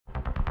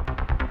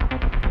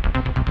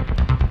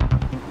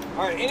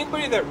Alright,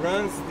 anybody that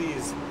runs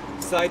these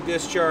side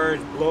discharge,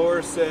 blower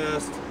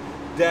assist,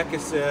 deck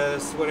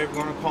assist, whatever you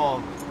want to call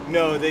them,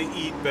 no, they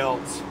eat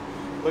belts.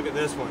 Look at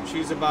this one.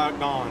 She's about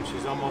gone.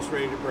 She's almost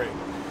ready to break.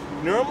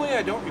 Normally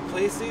I don't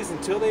replace these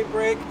until they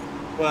break,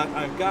 but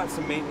I've got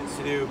some maintenance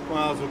to do.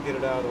 Might as well get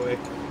it out of the way.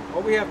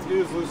 All we have to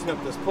do is loosen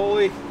up this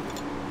pulley.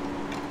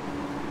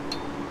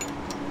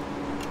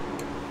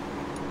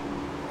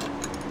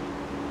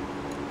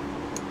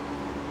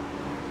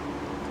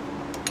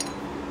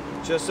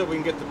 Just so we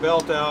can get the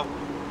belt out.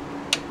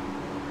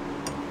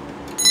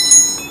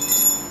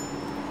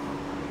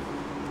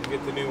 And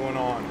get the new one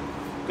on.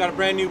 Got a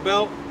brand new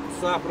belt.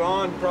 Slap it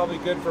on. Probably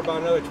good for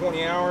about another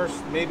 20 hours,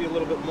 maybe a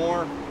little bit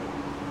more.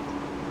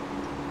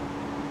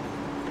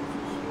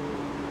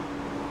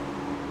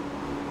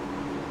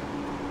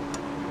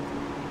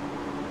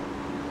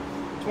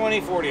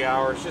 $20, $40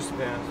 hours, just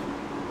depends.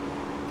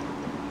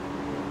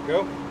 There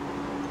we go.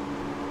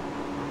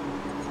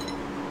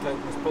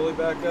 Tighten this pulley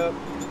back up.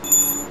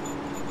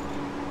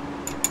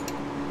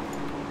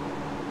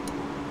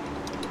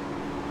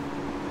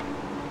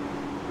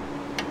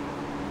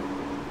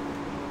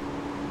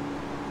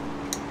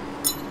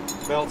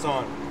 Belt's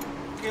on.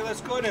 Okay,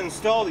 let's go ahead and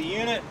install the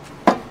unit.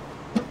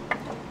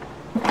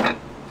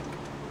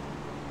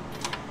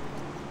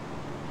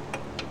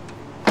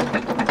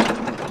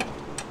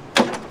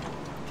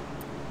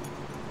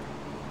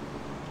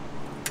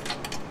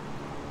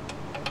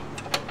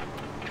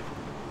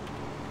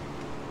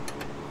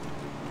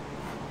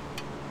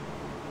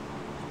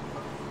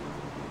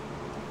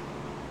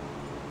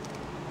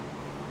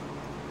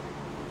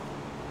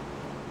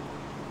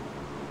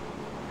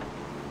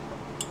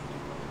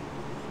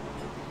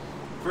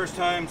 First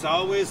time's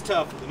always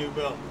tough with a new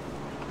belt.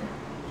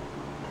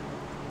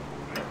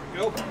 There we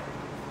go.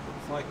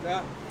 Just like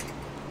that.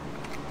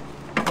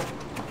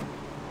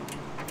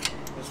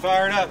 Let's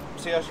fire it up,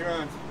 see how she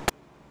runs.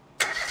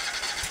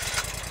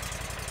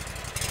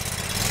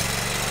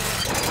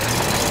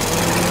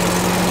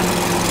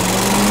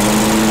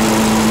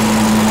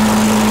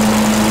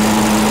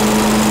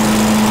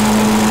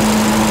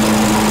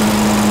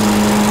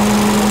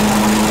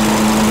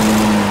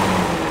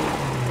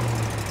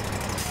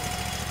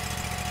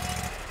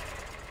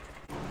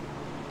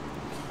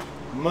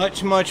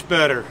 Much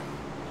better.